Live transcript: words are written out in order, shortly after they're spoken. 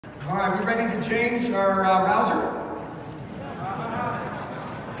All right, we ready to change our rouser?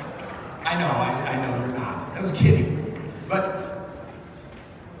 I know you're not. I was kidding. But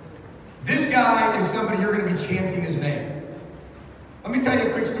this guy is somebody you're going to be chanting his name. Let me tell you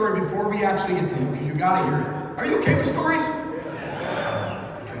a quick story before we actually get to him, because you got to hear it. Are you okay with stories?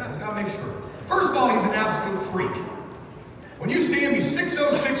 Okay, let's gotta make sure. First of all, he's an absolute freak. When you see him, he's 6'0",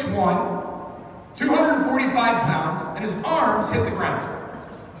 6'1", 245 pounds, and his arms hit the ground.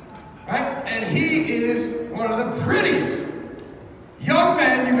 Right? And he is one of the prettiest young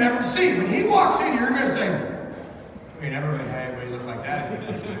men you've ever seen. When he walks in, you're going to say, wait, everybody had anybody look like that.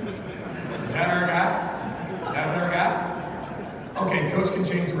 Is that our guy? That's our guy? Okay, coach can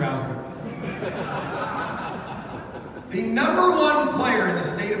change the rouser. The #1 player in the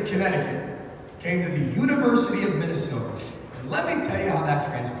state of Connecticut came to the University of Minnesota. And let me tell you how that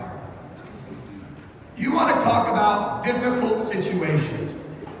transpired. You want to talk about difficult situations.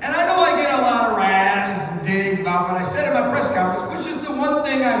 And I know I get a lot of razz and digs about what I said in my press conference, which is the one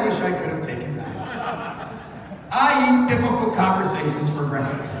thing I wish I could have taken back. I eat difficult conversations for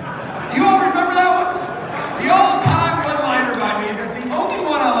breakfast. You all remember that one? The all-time one-liner by me. That's the only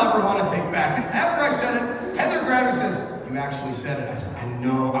one I'll ever want to take back. And after I said it, Heather grabbed me and says, you actually said it. I said, I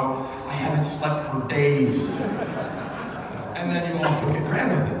know. I haven't slept for days. And then you all took it and ran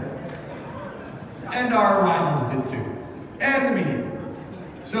with it. And our rivals did too. And the media.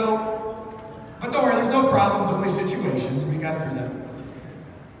 So, but don't worry, there's no problems, only situations. We got through them.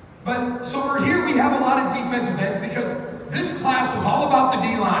 But, so we're here, we have a lot of defensive ends because this class was all about the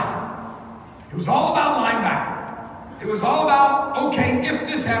D-line. It was all about linebacker. It was all about, okay, if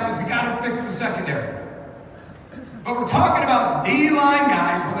this happens, we got to fix the secondary. But we're talking about D-line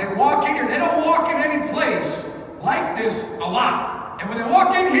guys, when they walk in here, they don't walk in any place like this a lot. And when they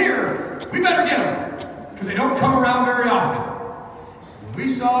walk in here, we better get them, because they don't come around very often. We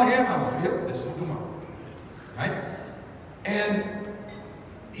saw him, I'm like, yep, this is the one, right? And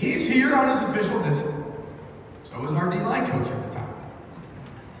he's here on his official visit. So was our D-line coach at the time.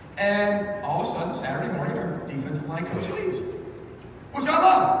 And all of a sudden, Saturday morning, our defensive line coach leaves, which I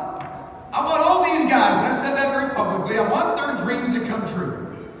love. I want all these guys, and I said that very publicly, I want their dreams to come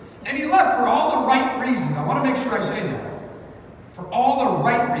true. And he left for all the right reasons. I want to make sure I say that. For all the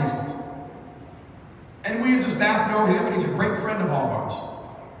right reasons. And we as a staff know him, and he's a great friend of all of ours.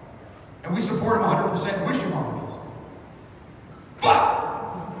 And we support him 100% and wish him all the best. But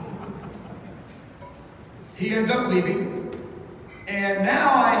he ends up leaving, and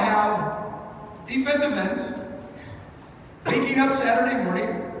now I have defensive ends waking up Saturday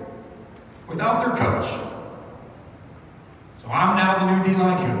morning without their coach. So I'm now the new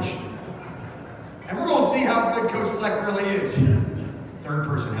D-line coach. And we're going to see how good Coach Fleck really is. Third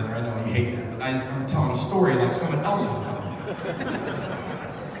person, Heather, I know you hate that, but I'm telling a story like someone else was telling you.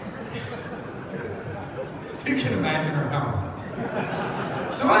 You can imagine her house.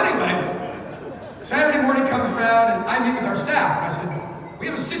 So anyway, Saturday morning comes around and I meet with our staff and I said, we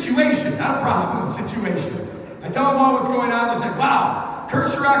have a situation, not a problem, a situation. I tell them all what's going on. They say, wow,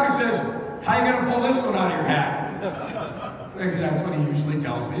 Kurt Shiraka says, how are you going to pull this one out of your hat? That's what he usually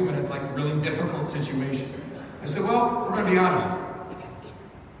tells me when it's like a really difficult situation. I said, well, we're going to be honest.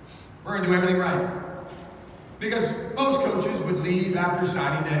 We're going to do everything right. Because most coaches would leave after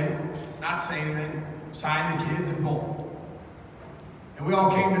signing day, not say anything, sign the kids and bolt. And we all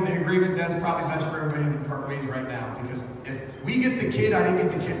came to the agreement that it's probably best for everybody to part ways right now. Because if we get the kid, I didn't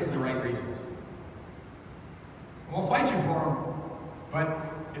get the kid for the right reasons. We'll fight you for him. But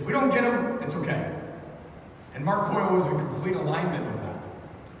if we don't get him, it's okay. And Mark Coyle was in complete alignment with that.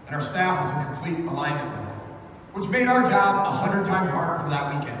 And our staff was in complete alignment with that. Which made our job 100 times harder for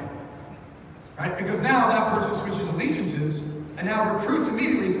that weekend. Right? Because now that person switches allegiances and now recruits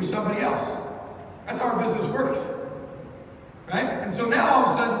immediately for somebody else. That's how our business works. Right? And so now all of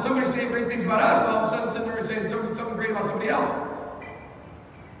a sudden somebody's saying great things about us, all of a sudden sitting there saying something great about somebody else.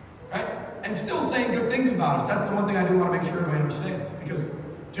 Right? And still saying good things about us. That's the one thing I do want to make sure everybody understands. Because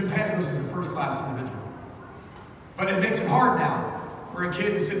Jim Panagos is a first-class individual. But it makes it hard now for a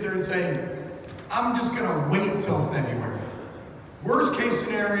kid to sit there and say, I'm just going to wait till February. Worst case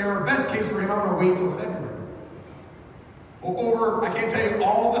scenario, or best case for him, I'm going to wait till February. Well, I can't tell you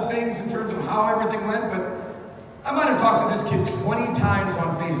all the things in terms of how everything went, but I might have talked to this kid 20 times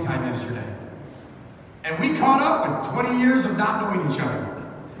on FaceTime yesterday. And we caught up with 20 years of not knowing each other.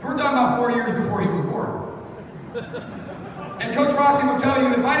 And we're talking about 4 years before he was born. And Coach Rossi will tell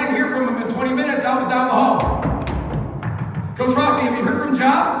you, if I didn't hear from him in 20 minutes, I was down the hall. Coach Rossi, have you heard from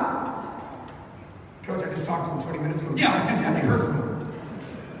Jah? Coach, I just talked to him 20 minutes ago. Yeah, have you heard from him?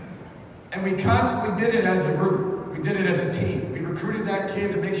 And we constantly did it as a group. We did it as a team. We recruited that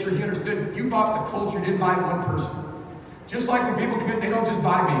kid to make sure he understood you bought the culture, didn't buy one person. Just like when people commit, they don't just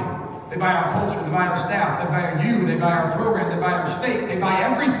buy me. They buy our culture, they buy our staff, they buy our you, they buy our program, they buy our state, they buy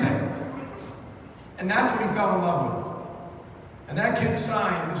everything. And that's what he fell in love with. And that kid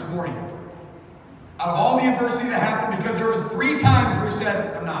signed this morning. Out of all the adversity that happened, because there was 3 times where he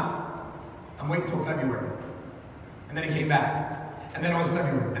said, I'm not. I'm waiting until February. And then he came back. And then it was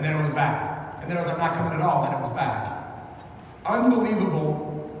February. And then it was back. And then it was, I'm not coming at all. And then it was back.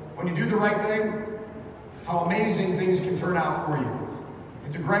 Unbelievable. When you do the right thing, how amazing things can turn out for you.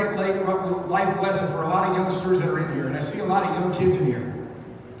 It's a great life lesson for a lot of youngsters that are in here. And I see a lot of young kids in here.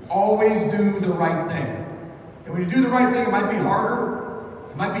 Always do the right thing. And when you do the right thing, it might be harder.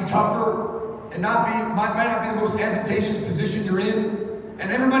 It might be tougher. It might not be the most advantageous position you're in,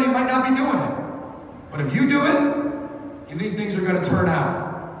 and everybody might not be doing it. But if you do it, you think things are going to turn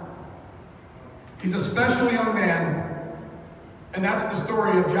out. He's a special young man, and that's the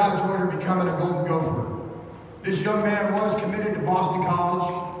story of Jah Joyner becoming a Golden Gopher. This young man was committed to Boston College.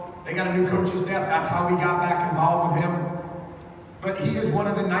 They got a new coaching staff. That's how we got back involved with him. But he is one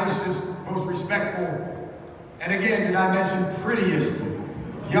of the nicest, most respectful, and again, did I mention prettiest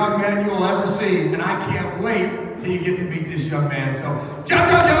young man you will ever see, and I can't wait till you get to meet this young man. So, Jah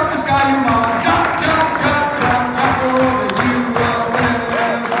Joyner, this guy you love, Jah.